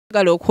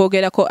Galo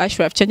okwogerako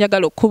Ashraf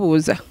kyenjagala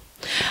okubuuza.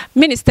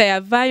 Minisita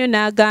yavaayo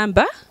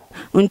n'agamba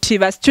nti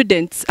ba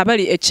students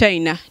abali e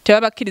China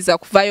tebabakkiriza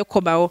kuvaayo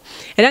komawo.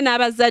 Era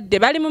n'abazadde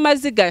bali mu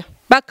maziga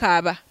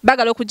bakaaba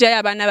bagala okugyayo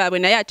abaana baabwe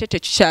naye ate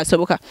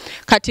tekikyasoboka.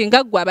 Kati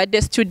nga ggwe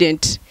abadde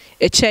student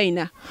e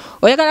China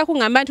oyagala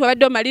kuŋŋamba nti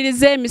wabadde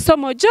omaliriza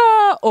emisomo gyo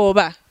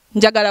oba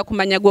njagala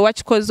kumanya gwe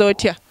wakikoze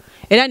otya?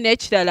 Era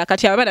n'ekirala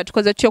kati abaana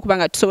tukoze tutya okuba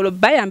nga tusobola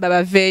obbayamba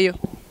baveeyo?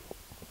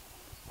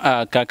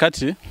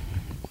 Kakati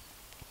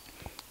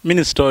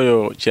Minisita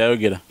oyo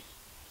kyayogera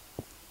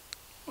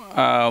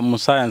mu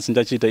science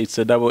njakiyita it's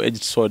a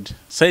double-edged sword.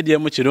 Side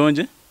yemu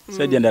kirungi,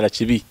 side endala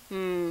kibi.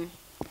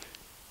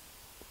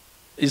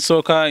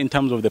 Isooka in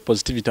terms of the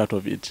positivity out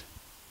of it.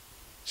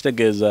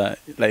 Kitegeeza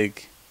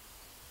like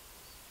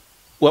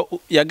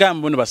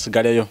yagamba bano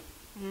basigaleyo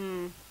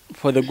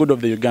for the good of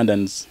the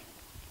Ugandans,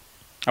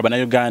 abana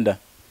Uganda,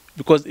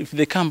 because if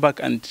they come back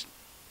and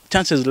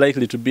chances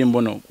likely to be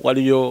mbono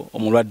waliyo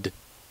omulwadde,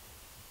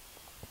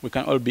 we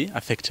can all be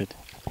affected.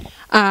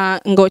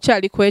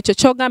 Ng'okyali ku ekyo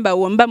ky'ogamba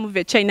womba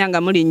muve China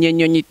nga muli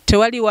nnyonnyonyi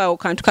tewaliwo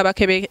kantu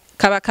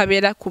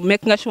kabakebera ku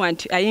making sure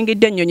nti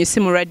ayingidde ennyonyi si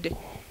mulwadde?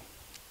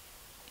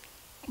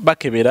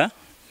 Bakebera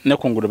ne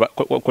kungulu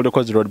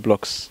kuliko road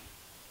blocks.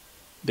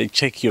 They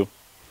check you.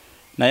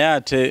 Naye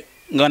ate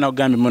nga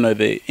nagambye muno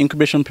the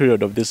incubation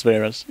period of this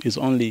virus is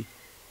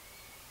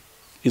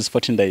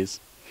 14 days.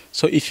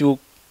 So if you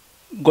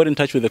got in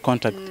touch with the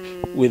contact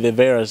with the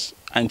virus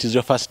and it is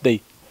your first day,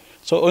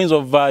 so oyinza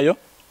ovaayo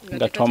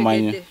nga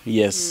tomanya.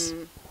 Yes.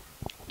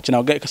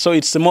 So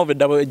it's more of a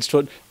double-edged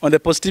sword. On the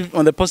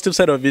positive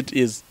side of it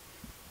is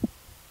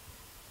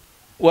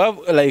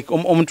like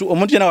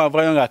omuntu yena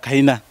wavaayo nga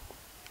akaina,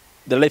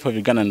 the life of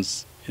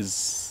Ugandans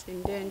is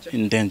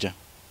in danger.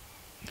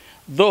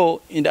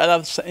 Though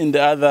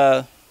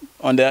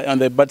on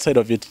the bad side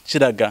of it,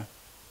 Chiraga,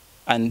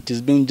 and it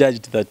is being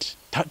judged that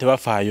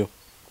tebafaayo.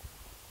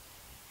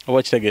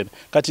 Watch it again.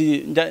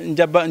 Kati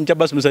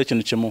njaba sumisa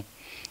kintu kimu.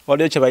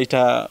 Waliyo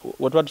kyebayita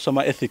what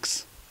tusoma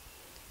ethics.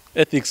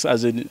 Ethics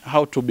as in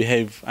how to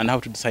behave and how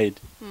to decide.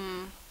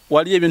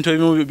 Waliyo ebintu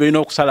ebimu birina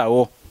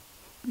okusalawo.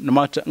 No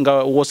matter nga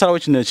wosalawo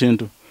kino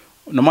ekintu,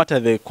 no matter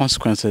the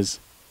consequences,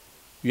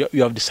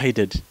 you have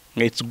decided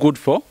it's good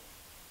for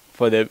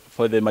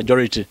the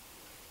majority.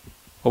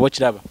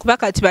 Kuba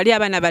kati bali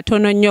abaana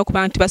batono nnyo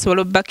okuba nti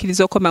basobola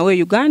obbakkiriza okomawo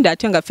e Uganda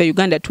ate nga ffe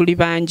Uganda tuli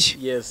bangi.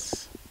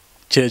 Yes.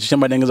 Kyekyo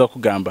kyembadengeza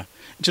okugamba.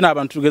 Kino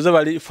abantu tugeze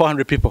bali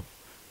 400 people.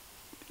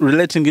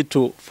 Relating it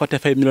to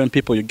 45 million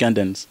people,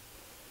 Ugandans.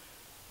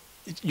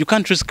 You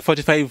can't risk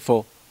 45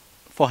 for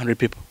 400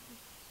 people.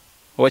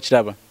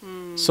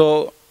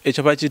 So,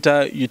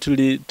 echapachita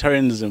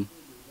utilitarianism,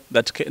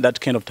 that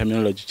kind of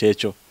terminology,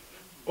 checho.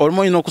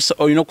 Olmo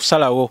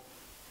kusalawo.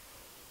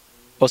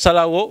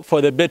 Osalawo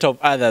for the better of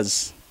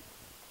others.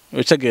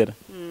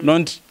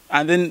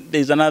 And then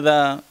there's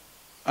another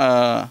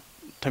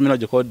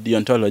terminology called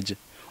deontology.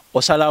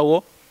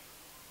 Osalawo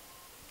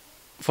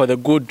for the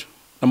good,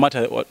 no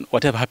matter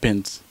whatever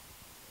happens.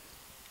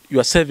 You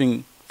are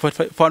saving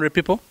 400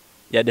 people,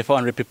 yeah, the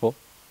 400 people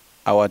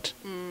are what?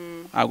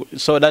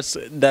 So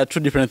there are two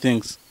different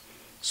things.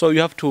 So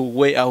you have to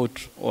weigh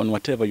out on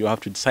whatever you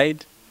have to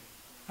decide,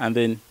 and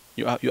then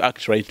you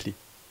act rightly.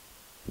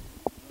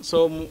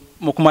 So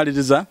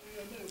mukumaliriza,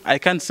 I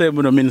can't say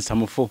muno Minister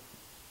mufu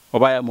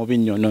obaya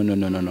mubinyo.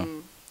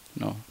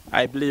 No.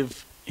 I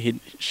believe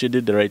she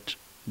did the right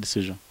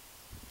decision.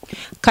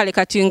 Kale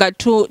kati nga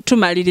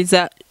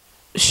tumaliriza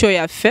show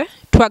yaffe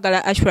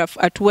twagala Ashraf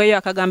atuweeyo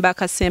akagamba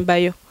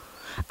akasembayo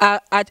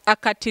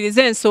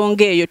akatirize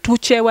ensonga eyo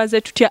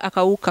tukyewaze tutya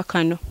akawuka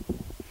kano.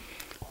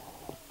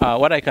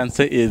 What I can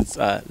say is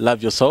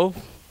love yourself,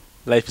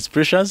 life is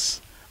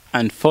precious,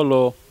 and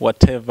follow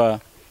whatever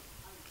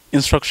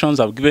instructions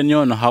I've given you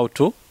on how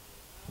to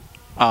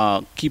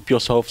keep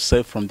yourself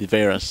safe from the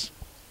virus.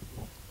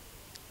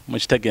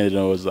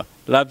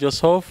 Love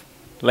yourself,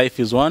 life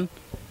is one,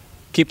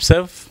 keep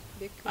safe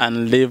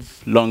and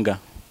live longer.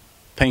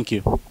 Thank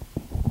you.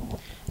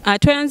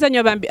 Tweyanza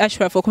nnyo bambi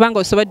Ashraf okubanga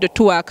osobodde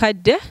otuwa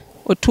akadde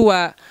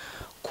otuwa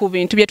ku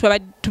bintu bye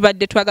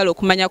tubadde twagala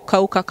okumanya ku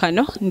kawuka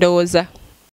kano ndowooza